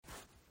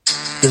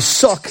The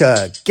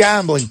Soccer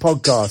Gambling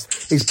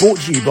Podcast is brought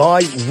to you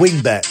by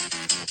WynnBET.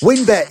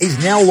 WynnBET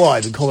is now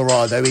live in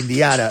Colorado,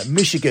 Indiana,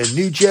 Michigan,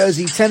 New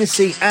Jersey,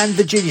 Tennessee, and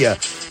Virginia.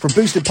 From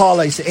boosted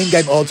parlays to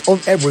in-game odds on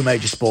every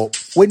major sport,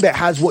 WynnBET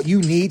has what you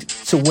need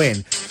to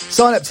win.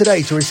 Sign up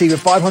today to receive a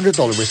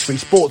 $500 risk-free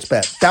sports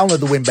bet.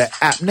 Download the WynnBET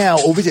app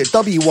now or visit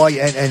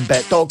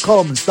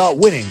wynnbet.com and start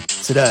winning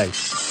today.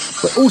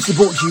 We're also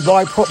brought to you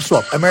by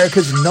PropSwap,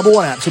 America's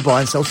 #1 app to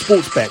buy and sell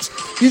sports bets.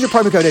 Use the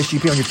promo code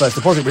SGP on your first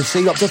deposit.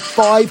 Receive up to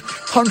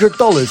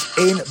 $500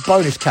 in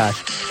bonus cash.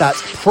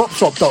 That's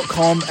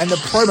PropSwap.com and the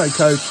promo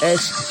code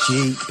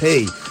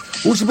SGP.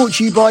 Also brought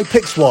to you by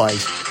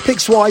PicksWise.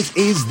 PicksWise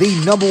is the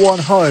 #1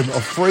 home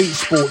of free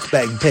sports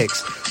betting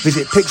picks.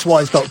 Visit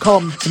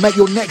PicksWise.com to make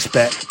your next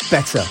bet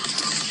better.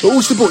 We're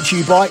also brought to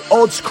you by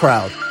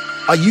OddsCrowd.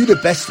 Are you the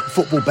best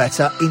football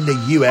bettor in the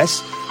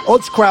US?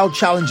 OddsCrowd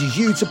challenges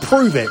you to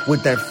prove it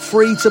with their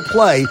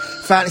free-to-play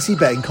fantasy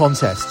betting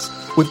contests.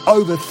 With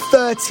over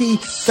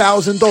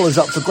 $30,000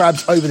 up for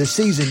grabs over the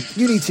season,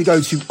 you need to go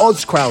to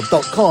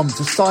oddscrowd.com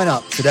to sign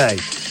up today.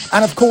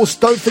 And of course,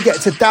 don't forget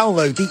to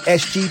download the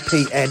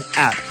SGPN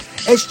app.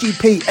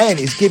 SGPN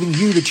is giving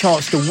you the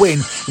chance to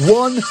win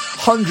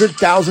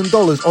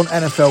 $100,000 on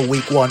NFL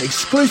Week 1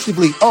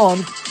 exclusively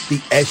on the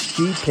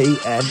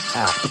SGPN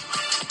app.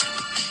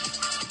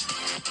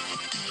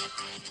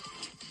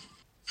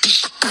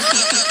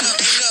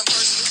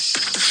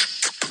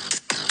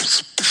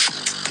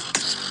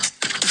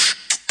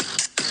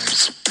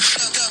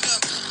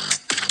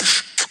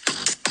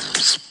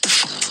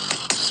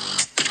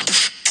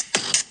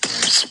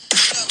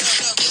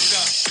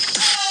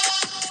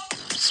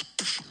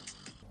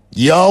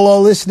 Y'all are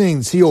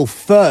listening to your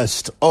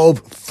first of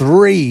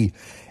 3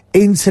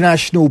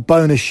 international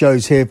bonus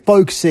shows here,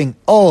 focusing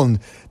on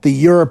the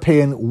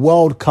European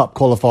World Cup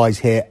qualifiers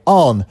here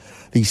on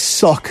the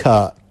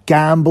Soccer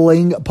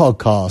Gambling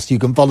Podcast. You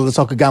can follow the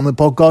Soccer Gambling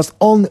Podcast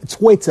on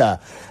Twitter.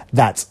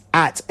 That's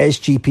at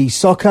SGP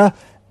Soccer,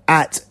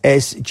 at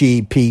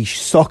SGP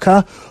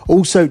Soccer.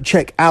 Also,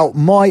 check out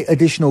my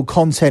additional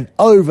content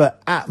over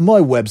at my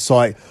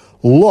website,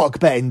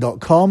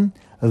 lockbetting.com.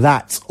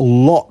 That's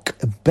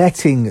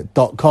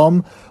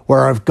lockbetting.com,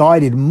 where I've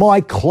guided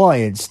my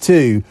clients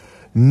to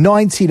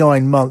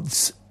 99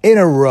 months in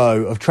a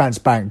row of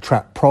transparent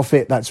track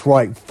profit. That's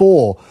right,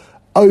 for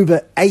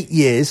over 8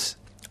 years,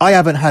 I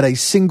haven't had a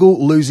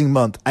single losing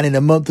month. And in the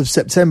month of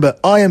September,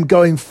 I am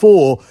going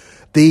for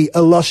the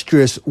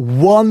illustrious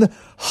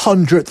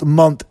 100th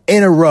month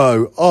in a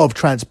row of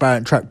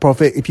transparent track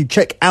profit. If you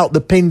check out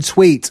the pinned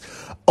tweet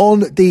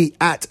on the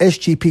at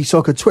SGP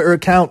Soccer Twitter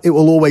account, it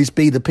will always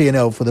be the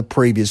P&L for the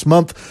previous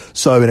month.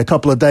 So in a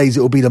couple of days,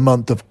 it will be the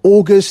month of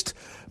August.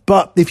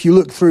 But if you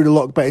look through the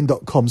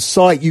lockbetting.com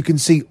site, you can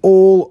see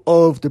all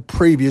of the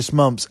previous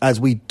months, as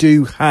we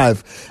do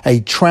have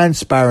a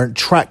transparent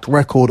tracked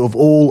record of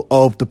all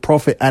of the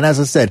profit. And as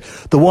I said,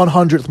 the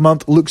 100th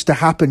month looks to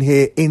happen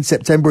here in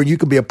September, and you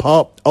can be a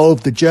part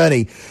of the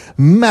journey.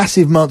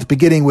 Massive month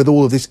beginning with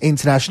all of this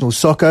international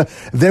soccer.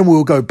 Then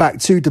we'll go back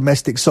to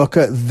domestic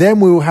soccer. Then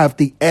we will have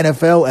the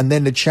NFL and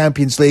then the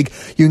Champions League.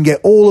 You can get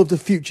all of the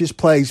futures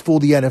plays for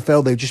the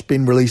NFL. They've just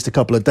been released a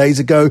couple of days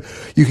ago.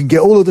 You can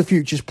get all of the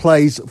futures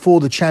plays for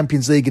the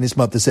Champions League in this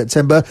month of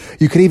September.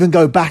 You can even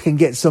go back and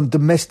get some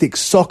domestic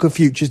soccer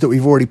futures that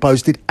we've already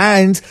posted,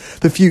 and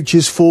the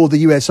futures for the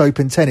US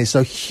Open tennis.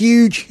 So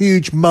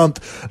huge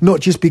month,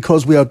 not just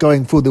because we are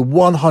going for the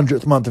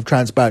 100th month of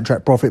transparent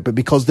track profit, but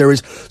because there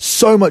is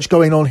so much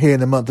going on here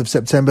in the month of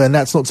September. And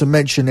that's not to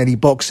mention any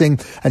boxing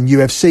and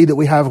UFC that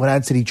we have with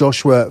Anthony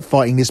Joshua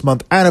fighting this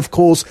month, and of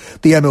course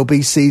the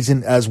MLB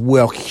season as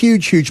well.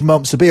 Huge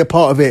month, so be a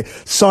part of it.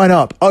 Sign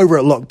up over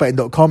at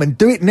lockbetting.com and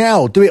do it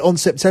now. Do it on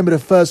September the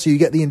 1st so you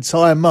get the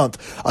entire month.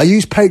 I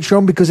use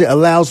Patreon because it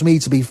allows me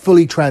to be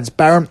fully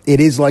transparent. It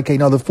is like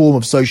another form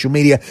of social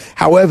media.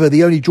 However,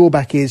 the only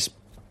drawback is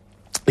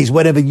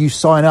whenever you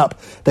sign up,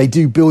 they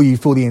do bill you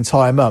for the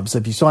entire month. So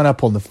if you sign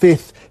up on the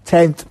 5th,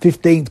 10th,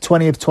 15th,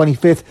 20th,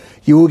 25th,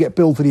 you will get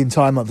billed for the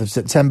entire month of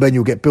September, and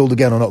you'll get billed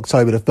again on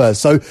October the 1st.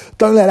 So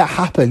don't let that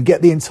happen.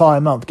 Get the entire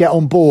month. Get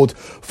on board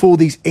for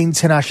these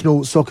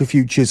international soccer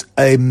futures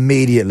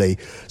immediately.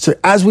 So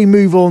as we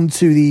move on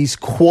to these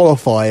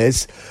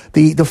qualifiers,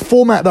 the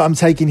format that I'm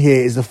taking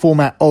here is the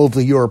format of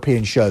the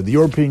European show. The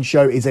European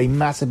show is a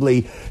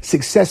massively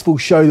successful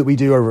show that we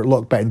do over at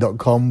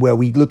lockbetting.com, where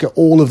we look at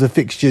all of the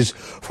fixtures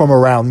from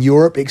around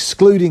Europe,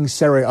 excluding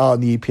Serie A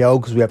and the EPL,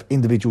 because we have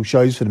individual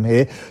shows for them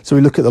here. So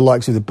we look at the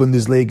likes of the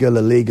Bundesliga,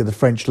 La Liga, the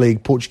French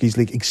League, Portuguese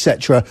League,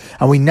 etc.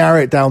 And we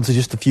narrow it down to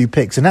just a few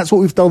picks. And that's what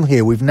we've done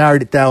here. We've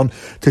narrowed it down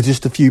to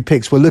just a few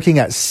picks. We're looking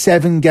at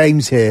 7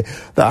 games here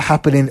that are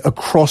happening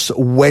across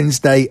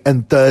Wednesday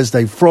and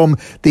Thursday from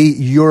the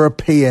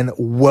European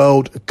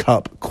World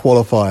Cup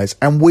qualifiers.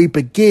 And we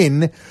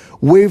begin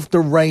with the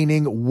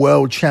reigning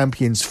world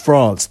champions,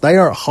 France. They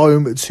are at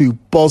home to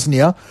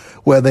Bosnia,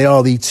 where they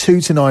are the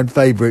 2-9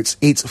 favourites.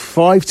 It's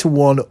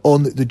 5-1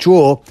 on the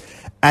draw,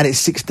 and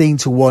it's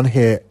 16-1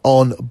 here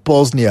on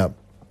Bosnia.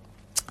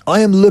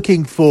 I am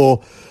looking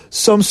for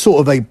some sort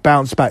of a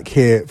bounce back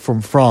here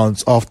from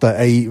France after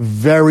a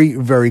very,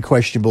 very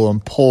questionable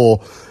and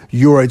poor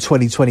Euro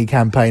 2020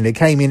 campaign. They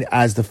came in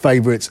as the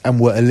favourites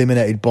and were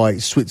eliminated by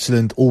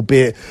Switzerland,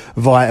 albeit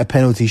via a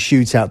penalty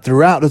shootout.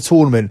 Throughout the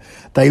tournament,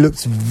 they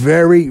looked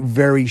very,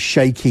 very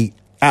shaky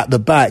at the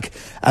back,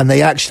 and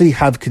they actually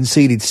have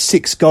conceded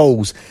 6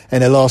 goals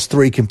in their last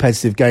 3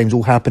 competitive games,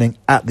 all happening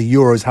at the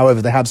Euros.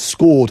 However, they have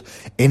scored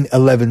in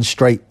 11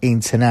 straight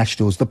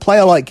internationals. The play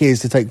I like here is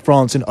to take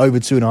France in over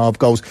 2.5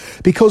 goals,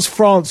 because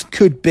France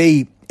could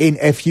be in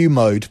FU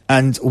mode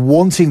and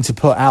wanting to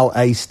put out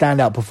a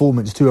standout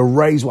performance to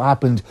erase what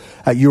happened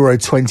at Euro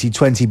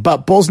 2020.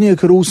 But Bosnia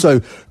could also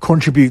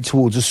contribute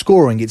towards the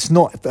scoring. It's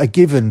not a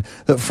given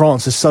that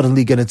France is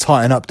suddenly going to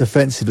tighten up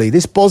defensively.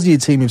 This Bosnia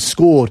team have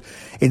scored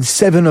in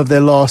 7 of their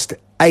last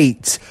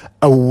 8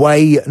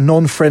 away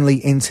non-friendly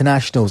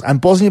internationals, and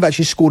Bosnia have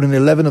actually scored in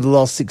 11 of the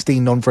last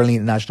 16 non-friendly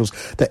internationals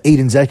that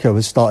Edin Dzeko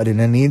has started in,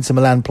 and the Inter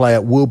Milan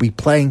player will be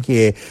playing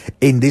here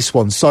in this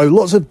one. So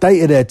lots of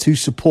data there to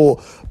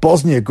support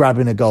Bosnia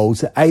grabbing a goal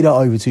to aid at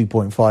over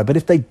 2.5. But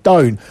if they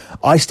don't,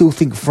 I still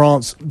think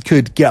France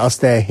could get us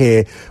there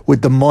here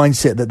with the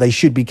mindset that they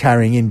should be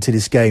carrying into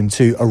this game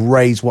to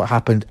erase what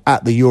happened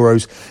at the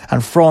Euros.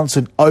 And France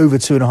and over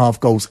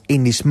 2.5 goals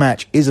in this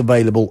match is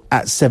available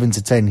at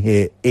 7-10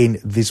 here in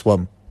this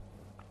one.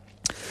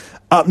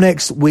 Up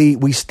next,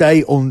 we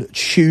stay on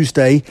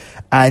Tuesday,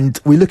 and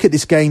we look at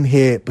this game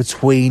here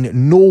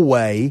between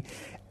Norway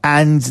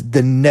and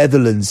the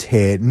Netherlands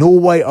here.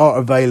 Norway are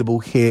available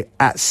here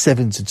at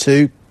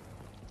 7-2.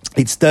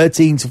 It's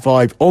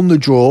 13-5 on the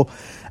draw,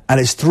 and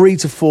it's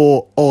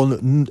 3-4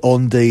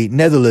 on the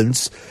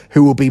Netherlands,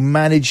 who will be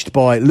managed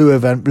by Louis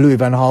van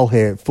Gaal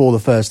here for the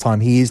first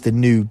time. He is the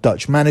new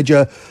Dutch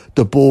manager.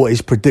 De Boer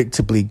is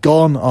predictably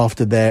gone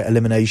after their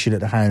elimination at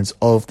the hands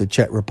of the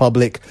Czech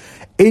Republic.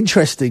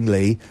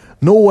 Interestingly,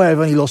 Norway have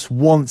only lost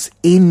once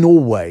in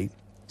Norway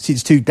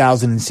since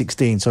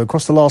 2016. So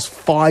across the last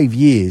 5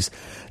 years,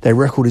 their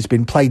record has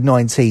been played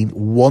 19,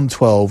 won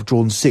 12,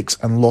 drawn 6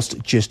 and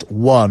lost just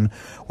 1.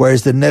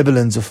 Whereas the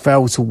Netherlands have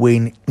failed to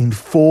win in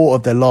 4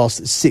 of their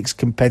last 6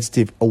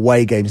 competitive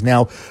away games.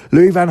 Now,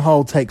 Louis van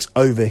Gaal takes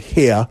over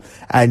here,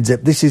 and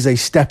this is a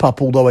step up,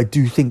 although I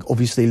do think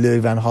obviously Louis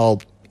van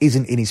Gaal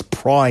isn't in his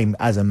prime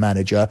as a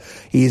manager.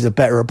 He is a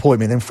better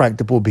appointment than Frank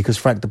de Boer, because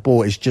Frank de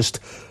Boer is just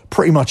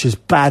pretty much as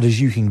bad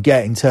as you can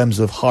get in terms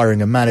of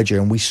hiring a manager.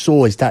 And we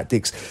saw his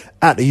tactics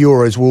at the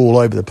Euros were all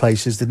over the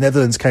place as the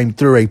Netherlands came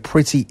through a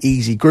pretty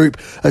easy group.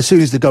 As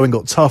soon as the going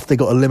got tough, they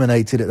got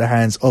eliminated at the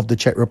hands of the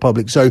Czech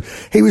Republic. So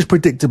he was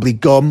predictably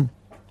gone.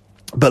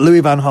 But Louis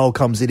van Gaal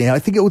comes in here. I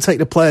think it will take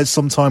the players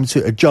some time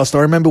to adjust.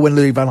 I remember when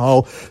Louis van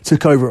Gaal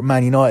took over at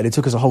Man United, it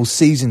took us a whole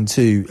season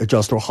to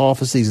adjust, or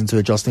half a season to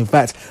adjust. In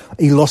fact,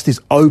 he lost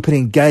his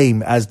opening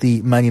game as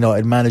the Man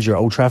United manager at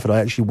Old Trafford. I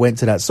actually went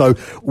to that. So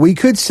we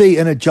could see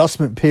an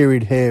adjustment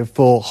period here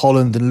for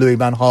Holland and Louis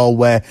van Gaal,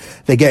 where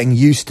they're getting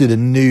used to the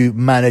new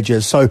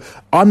manager. So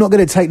I'm not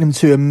going to take them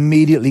to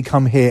immediately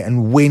come here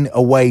and win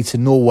away to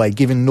Norway,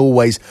 given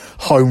Norway's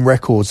home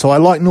record. So I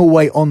like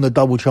Norway on the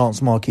double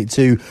chance market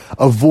to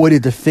avoid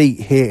a defeat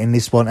here in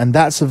this one, and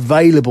that's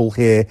available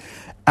here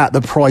at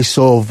the price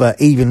of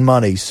even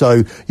money.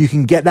 So you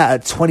can get that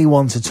at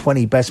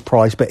 21-20 best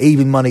price, but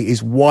even money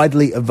is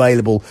widely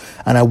available,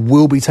 and I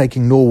will be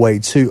taking Norway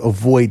to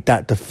avoid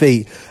that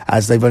defeat,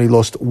 as they've only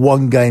lost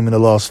 1 game in the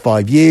last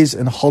 5 years,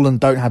 and Holland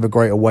don't have a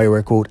great away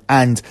record,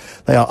 and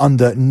they are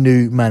under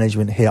new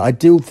management here. I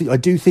do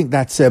think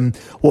that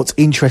what's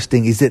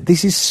interesting is that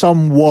this is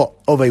somewhat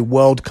of a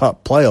World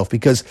Cup playoff,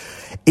 because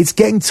it's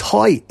getting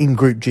tight in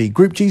Group G.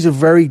 Group G is a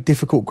very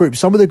difficult group.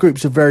 Some of the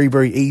groups are very,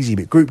 very easy,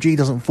 but Group G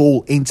doesn't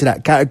fall into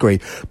that category.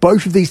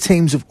 Both of these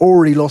teams have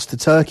already lost to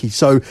Turkey,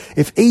 so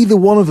if either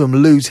one of them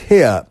lose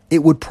here,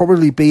 it would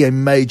probably be a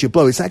major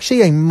blow. It's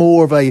actually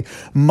more of a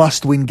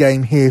must-win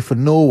game here for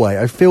Norway.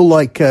 I feel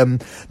like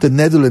the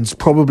Netherlands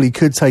probably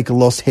could take a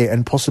loss here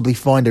and possibly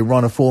find a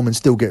run of form and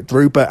still get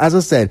through. But as I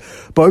said,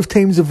 both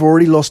teams have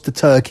already lost to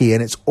Turkey,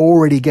 and it's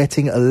already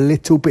getting a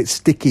little bit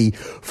sticky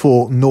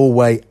for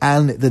Norway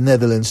and the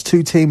Netherlands.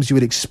 2 teams you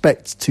would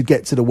expect to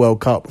get to the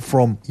World Cup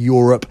from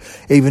Europe,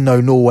 even though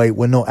Norway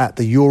were not at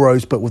the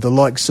Euros. But with the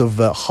likes of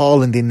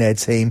Haaland in their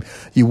team,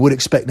 you would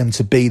expect them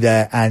to be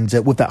there. And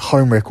with that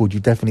home record, you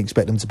definitely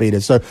expect them to be there.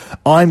 So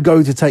I'm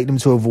going to take them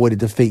to avoid a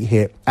defeat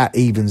here at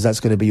evens. That's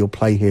going to be your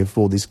play here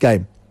for this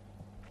game.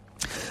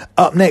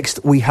 Up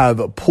next, we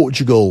have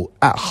Portugal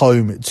at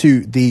home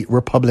to the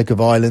Republic of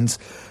Ireland,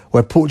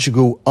 where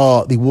Portugal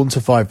are the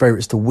 1-5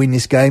 favourites to win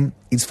this game.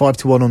 It's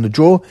 5-1 on the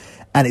draw,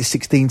 and it's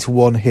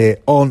 16-1 here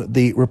on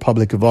the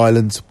Republic of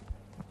Ireland.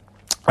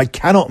 I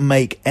cannot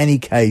make any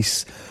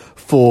case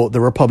for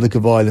the Republic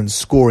of Ireland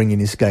scoring in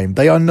this game.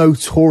 They are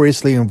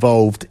notoriously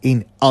involved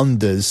in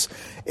unders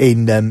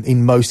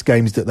in most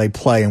games that they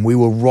play, and we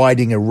were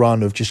riding a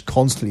run of just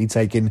constantly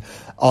taking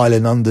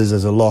Ireland unders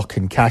as a lock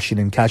and cashing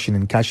and cashing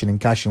and cashing and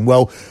cashing.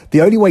 Well,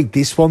 the only way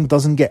this one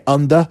doesn't get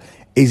under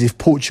is if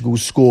Portugal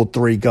scored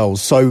 3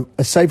 goals. So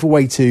a safer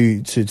way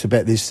to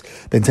bet this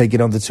than take it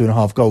under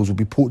 2.5 goals would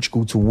be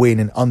Portugal to win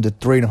and under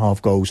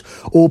 3.5 goals,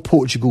 or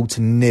Portugal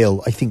to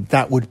nil. I think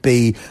that would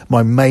be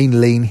my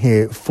main lean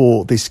here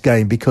for this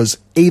game, because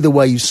either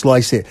way you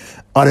slice it,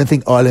 I don't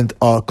think Ireland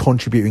are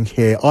contributing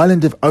here.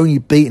 Ireland have only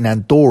beaten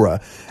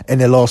Andorra in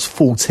their last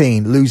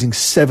 14, losing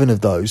 7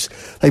 of those.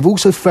 They've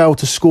also failed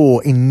to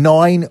score in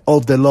 9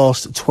 of their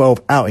last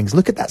 12 outings.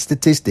 Look at that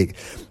statistic.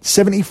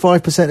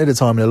 75% of the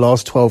time in the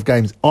last 12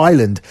 games,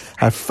 Ireland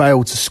have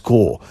failed to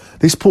score.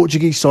 This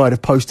Portuguese side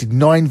have posted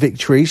 9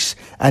 victories,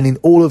 and in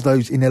all of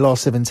those, in their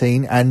last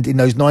 17, and in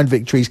those 9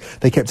 victories,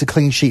 they kept a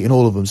clean sheet in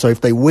all of them. So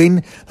if they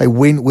win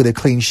with a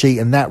clean sheet,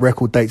 and that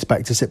record dates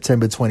back to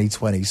September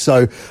 2020.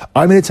 So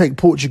I'm going to take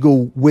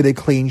Portugal with a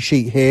clean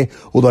sheet here,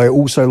 although I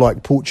also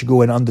like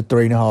Portugal and under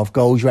 3.5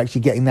 goals. You're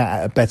actually getting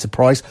that at a better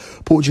price.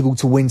 Portugal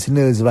to win to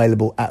nil is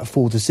available at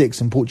 4-6,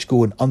 and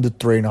Portugal and under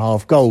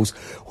 3.5 goals,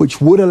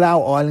 which would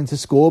allow Ireland to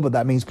score, but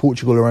that means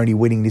Portugal are only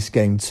winning this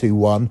game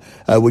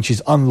 2-1, which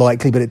is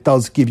unlikely, but it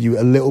does give you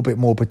a little bit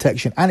more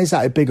protection, and it's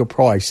at a bigger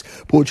price.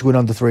 Portugal and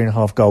under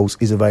 3.5 goals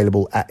is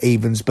available at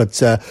evens,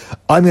 but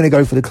I'm going to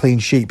go for the clean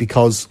sheet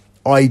because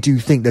I do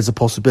think there's a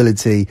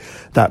possibility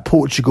that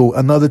Portugal,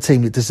 another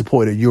team that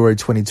disappointed at Euro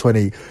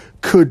 2020,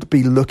 could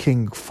be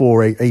looking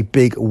for a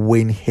big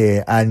win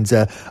here. And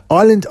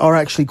Ireland are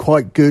actually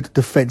quite good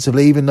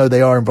defensively, even though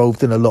they are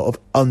involved in a lot of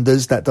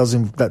unders. That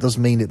doesn't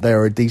mean that they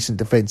are a decent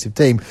defensive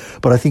team.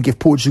 But I think if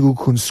Portugal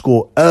can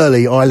score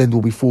early, Ireland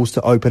will be forced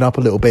to open up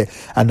a little bit,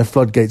 and the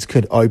floodgates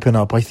could open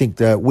up. I think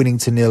that winning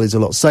to nil is a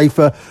lot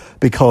safer,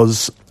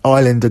 because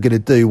Ireland are going to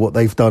do what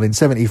they've done in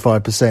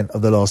 75%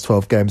 of the last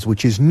 12 games,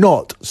 which is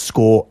not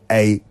score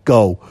a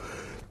goal.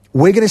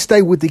 We're going to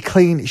stay with the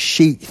clean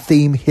sheet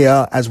theme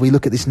here as we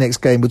look at this next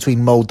game between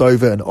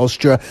Moldova and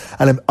Austria,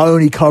 and I'm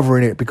only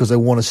covering it because I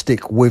want to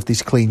stick with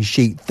this clean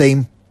sheet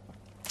theme.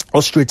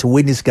 Austria to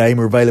win this game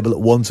are available at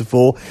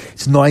 1-4.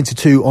 It's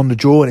 9-2 on the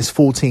draw, and it's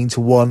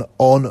 14-1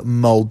 on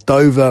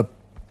Moldova.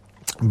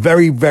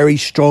 Very, very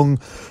strong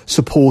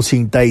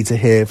supporting data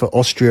here for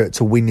Austria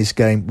to win this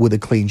game with a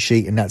clean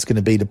sheet, and that's going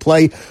to be the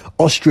play.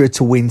 Austria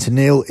to win to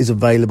nil is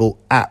available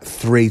at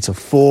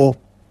 3-4.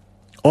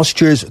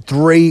 Austria's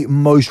 3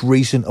 most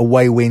recent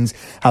away wins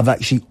have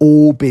actually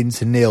all been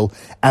to nil,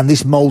 and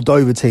this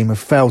Moldova team have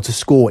failed to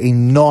score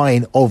in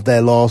 9 of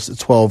their last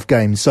 12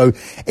 games. So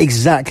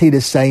exactly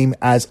the same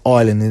as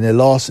Ireland. In their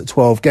last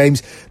 12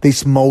 games,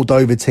 this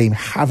Moldova team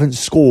haven't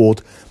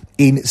scored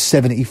in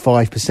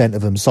 75%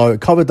 of them. So I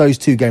covered those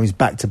 2 games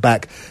back to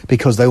back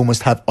because they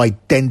almost have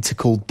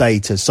identical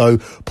data. So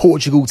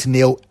Portugal to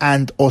nil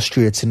and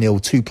Austria to nil,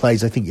 2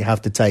 plays I think you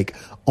have to take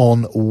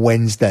on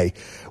Wednesday.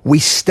 We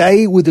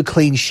stay with the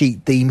clean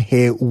sheet theme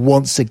here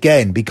once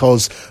again,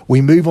 because we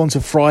move on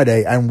to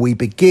Friday and we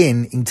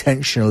begin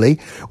intentionally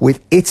with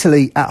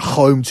Italy at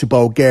home to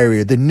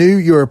Bulgaria. The new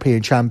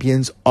European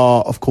champions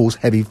are, of course,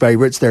 heavy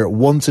favourites. They're at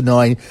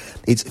 1-9.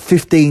 It's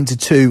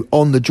 15-2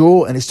 on the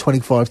draw, and it's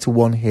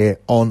 25-1 here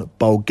on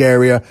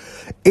Bulgaria.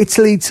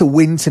 Italy to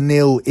win to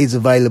nil is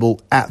available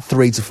at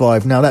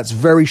 3-5. Now, that's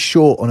very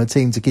short on a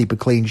team to keep a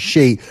clean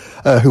sheet,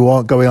 who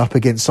aren't going up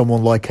against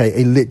someone like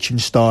a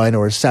Liechtenstein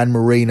or a San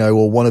Marino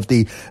or one of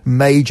the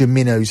major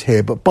minnows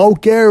here. But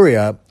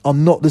Bulgaria are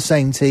not the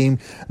same team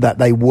that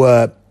they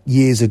were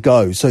years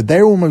ago. So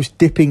they're almost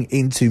dipping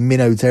into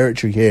minnow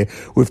territory here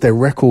with their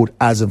record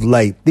as of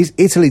late. This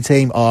Italy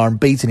team are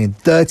unbeaten in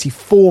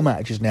 34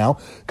 matches now,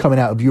 coming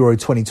out of Euro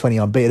 2020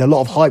 unbeaten. A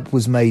lot of hype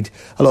was made.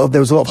 There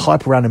was a lot of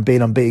hype around them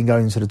being unbeaten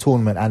going into the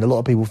tournament, and a lot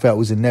of people felt it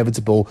was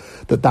inevitable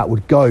that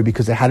would go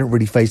because they hadn't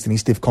really faced any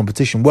stiff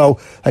competition.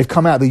 Well, they've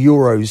come out of the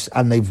Euros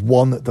and they've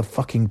won the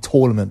fucking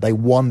tournament. They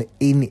won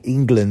in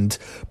England,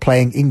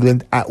 playing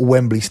England at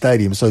Wembley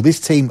Stadium. So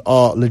this team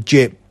are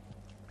legit,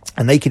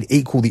 and they can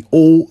equal the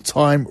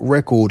all-time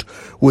record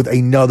with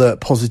another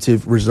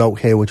positive result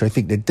here, which I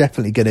think they're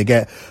definitely going to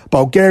get.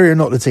 Bulgaria are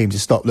not the team to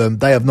stop them.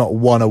 They have not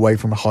won away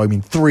from home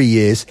in 3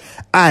 years,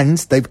 and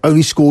they've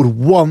only scored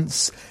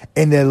once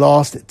in their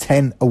last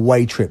 10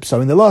 away trips.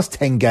 So in the last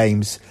 10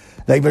 games,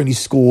 they've only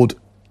scored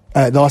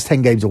last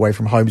 10 games away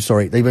from home,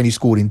 they've only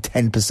scored in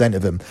 10%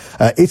 of them.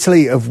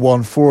 Italy have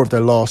won 4 of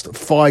their last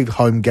 5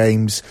 home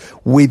games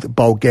with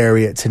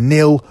Bulgaria to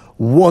nil,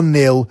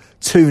 1-0,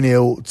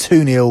 2-0,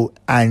 2-0,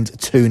 and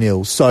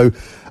 2-0. So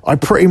I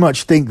pretty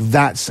much think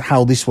that's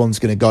how this one's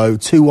going to go.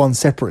 2-1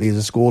 separately as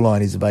a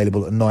scoreline is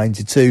available at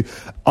 9-2.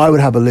 I would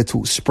have a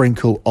little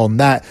sprinkle on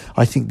that.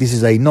 I think this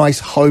is a nice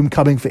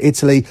homecoming for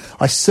Italy.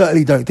 I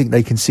certainly don't think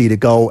they concede a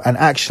goal. And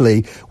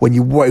actually, when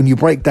you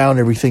break down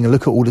everything and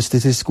look at all the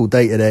statistical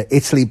data there,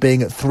 Italy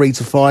being at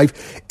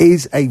 3-5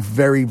 is a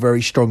very,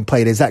 very strong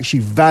play. There's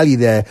actually value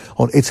there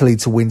on Italy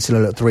to win to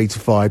nil at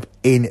 3-5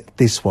 in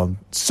this one.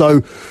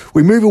 So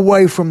we move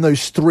away from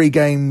those three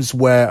games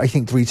where I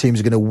think three teams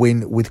are going to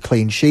win with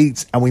clean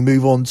sheets, and we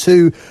move on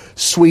to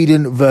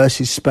Sweden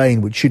versus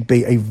Spain, which should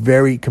be a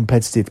very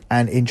competitive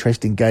and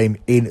interesting game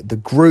in the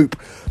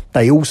group.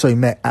 They also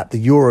met at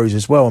the Euros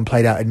as well and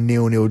played out a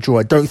 0-0 draw.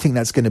 I don't think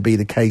that's going to be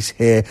the case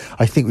here.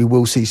 I think we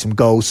will see some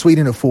goals.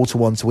 Sweden are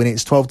 4-1 to win it.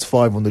 It's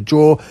 12-5 on the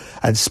draw,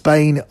 and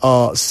Spain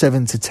are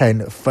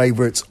 7-10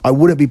 favourites. I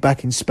wouldn't be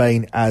backing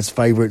Spain as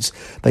favourites.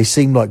 They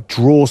seem like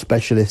draw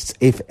specialists,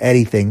 if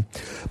anything.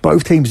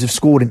 Both teams have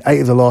scored in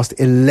 8 of the last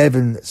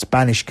 11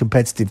 Spanish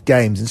competitive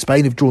games, and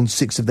Spain have drawn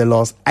 6 of their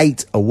last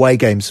 8 away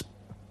games.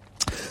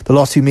 The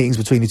last 2 meetings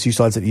between the two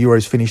sides at the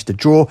Euros finished a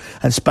draw,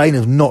 and Spain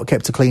have not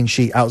kept a clean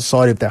sheet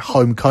outside of their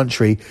home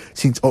country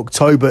since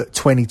October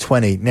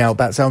 2020. Now,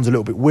 that sounds a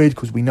little bit weird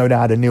because we know they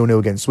had a 0-0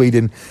 against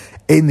Sweden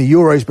in the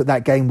Euros, but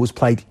that game was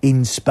played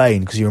in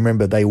Spain because you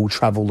remember they all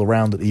travelled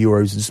around at the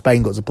Euros, and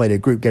Spain got to play their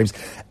group games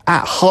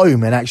at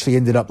home and actually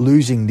ended up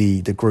losing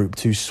the group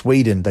to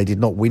Sweden. They did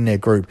not win their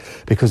group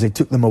because it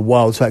took them a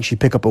while to actually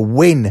pick up a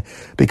win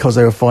because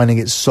they were finding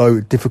it so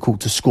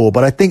difficult to score.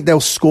 But I think they'll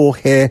score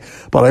here,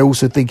 but I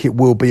also think it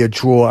will be a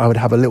draw. I would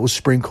have a little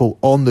sprinkle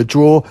on the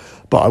draw,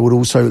 but I would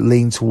also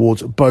lean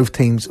towards both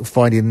teams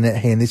finding the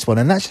net here in this one.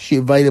 And that's actually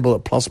available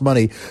at plus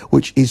money,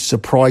 which is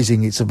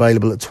surprising. It's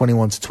available at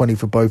 21-20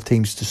 for both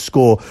teams to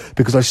score,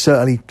 because I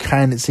certainly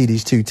can see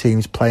these two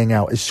teams playing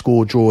out a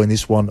score draw in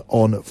this one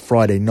on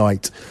Friday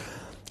night.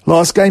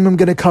 Last game I'm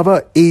going to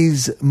cover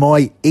is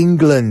my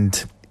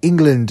England.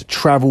 England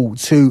travel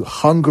to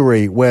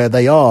Hungary, where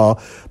they are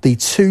the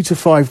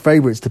 2-5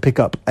 favourites to pick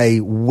up a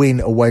win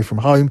away from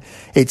home.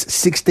 It's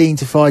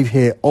 16-5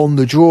 here on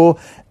the draw,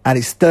 and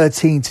it's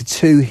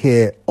 13-2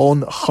 here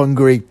on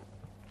Hungary.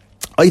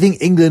 I think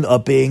England are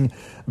being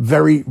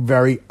very,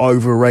 very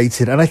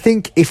overrated. And I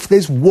think if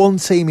there's one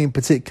team in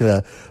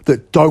particular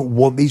that don't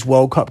want these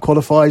World Cup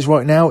qualifiers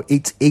right now,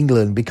 it's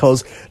England,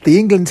 because the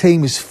England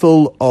team is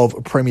full of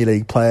Premier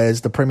League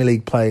players. The Premier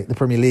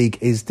League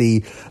is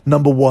the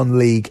number one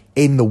league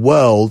in the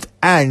world,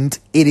 and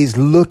it is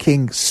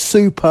looking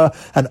super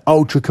and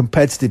ultra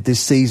competitive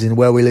this season,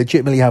 where we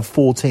legitimately have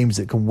 4 teams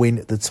that can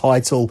win the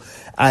title.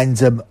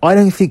 And I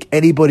don't think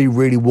anybody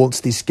really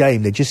wants this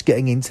game. They're just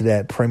getting into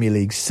their Premier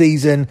League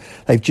season.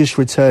 They've just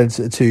returned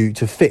to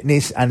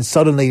fitness, and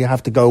suddenly you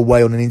have to go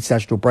away on an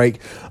international break,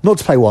 not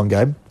to play one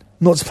game,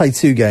 not to play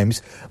 2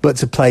 games, but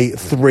to play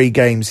 3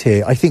 games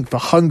here. I think for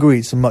Hungary,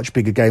 it's a much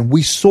bigger game.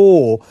 We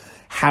saw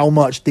how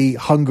much the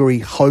Hungary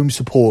home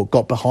support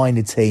got behind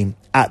the team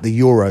at the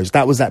Euros.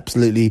 That was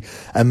absolutely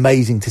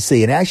amazing to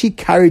see, and it actually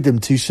carried them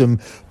to some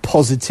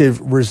positive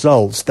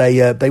results.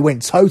 They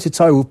went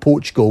toe-to-toe with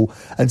Portugal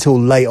until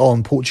late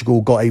on.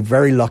 Portugal got a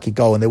very lucky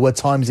goal, and there were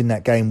times in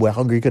that game where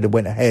Hungary could have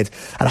went ahead,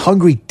 and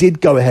Hungary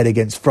did go ahead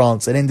against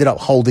France and ended up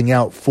holding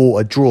out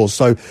for a draw.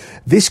 So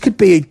this could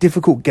be a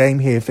difficult game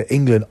here for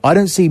England. I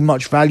don't see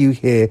much value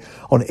here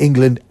on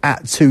England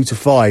at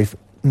 2-5.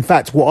 In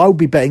fact, what I will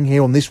be betting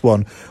here on this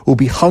one will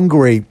be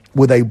Hungary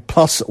with a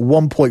plus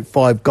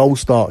 1.5 goal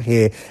start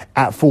here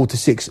at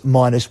 4-6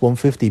 minus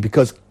 150.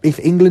 Because if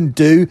England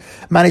do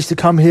manage to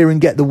come here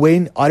and get the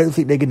win, I don't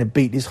think they're going to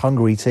beat this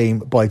Hungary team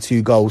by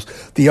 2 goals.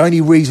 The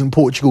only reason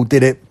Portugal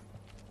did it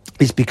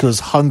is because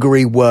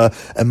Hungary were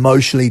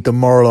emotionally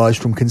demoralised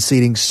from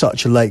conceding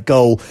such a late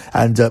goal,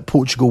 and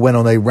Portugal went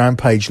on a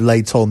rampage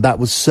late on. That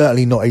was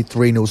certainly not a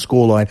 3-0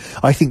 scoreline.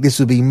 I think this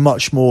would be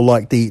much more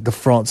like the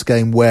France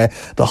game, where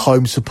the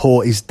home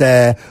support is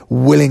there,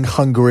 willing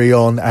Hungary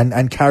on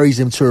and carries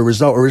them to a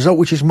result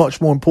which is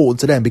much more important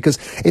to them, because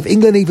if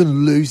England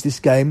even lose this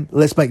game,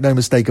 let's make no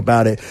mistake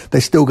about it, they're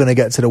still going to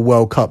get to the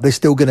World Cup. They're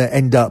still going to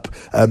end up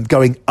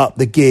going up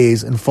the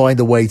gears and find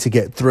a way to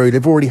get through.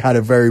 They've already had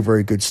a very,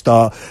 very good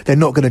start. They're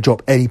not going to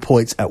drop any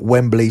points at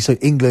Wembley, so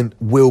England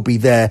will be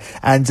there.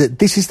 And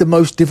this is the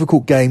most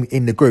difficult game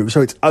in the group, so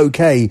it's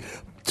okay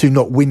to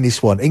not win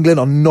this one. England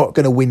are not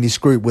going to win this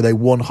group with a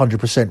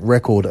 100%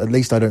 record. At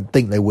least I don't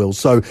think they will.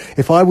 So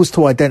if I was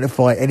to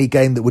identify any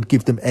game that would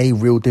give them any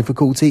real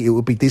difficulty, it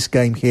would be this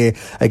game here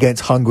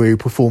against Hungary, who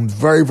performed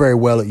very, very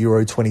well at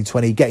Euro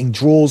 2020, getting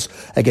draws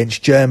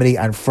against Germany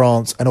and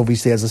France, and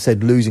obviously, as I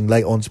said, losing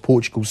late on to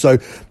Portugal. So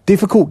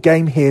difficult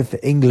game here for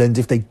England.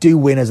 If they do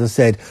win, as I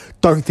said,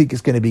 don't think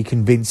it's going to be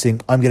convincing.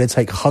 I'm going to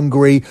take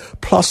Hungary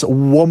plus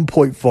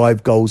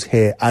 1.5 goals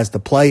here as the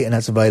play, and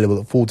that's available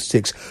at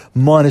 4-6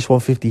 minus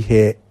 150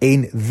 here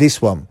in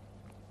this one.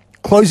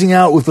 Closing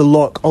out with the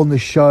lock on the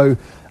show,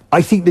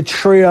 I think the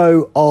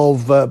trio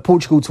of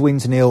Portugal to win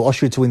to 0,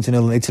 Austria to win to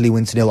 0, and Italy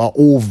win to 0 are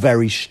all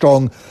very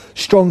strong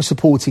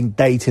supporting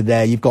data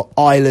there. You've got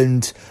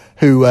Ireland,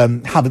 who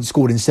haven't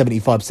scored in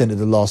 75% of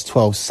the last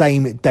 12.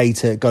 Same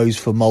data goes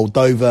for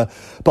Moldova.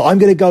 But I'm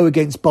going to go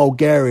against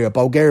Bulgaria.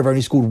 Bulgaria have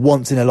only scored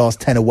once in the last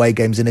 10 away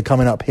games, and they're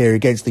coming up here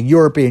against the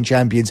European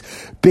champions.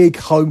 Big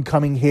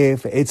homecoming here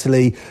for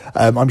Italy.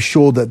 I'm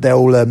sure that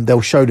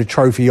they'll show the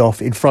trophy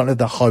off in front of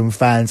the home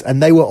fans,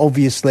 and they were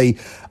obviously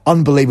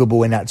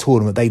unbelievable in that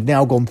tournament. They've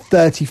now gone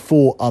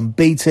 34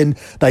 unbeaten.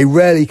 They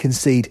rarely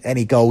concede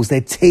any goals. Their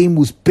team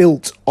was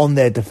built on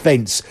their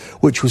defence,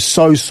 which was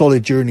so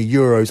solid during the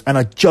Euros, and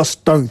I just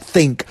just don't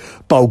think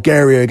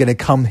Bulgaria are going to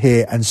come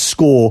here and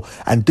score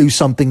and do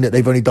something that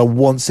they've only done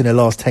once in their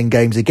last 10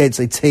 games against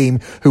a team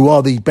who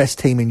are the best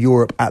team in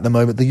Europe at the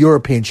moment, the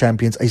European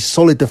champions. A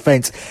solid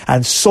defence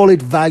and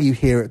solid value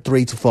here at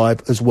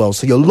 3-5 as well.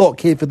 So your lock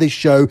here for this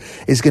show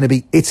is going to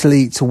be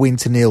Italy to win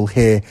 2-0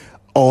 here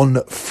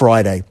on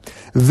Friday.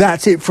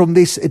 That's it from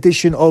this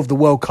edition of the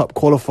World Cup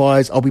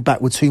qualifiers. I'll be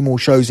back with 2 more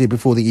shows here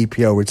before the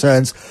EPL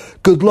returns.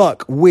 Good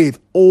luck with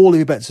all of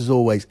your bets as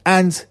always,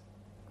 and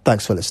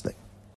thanks for listening.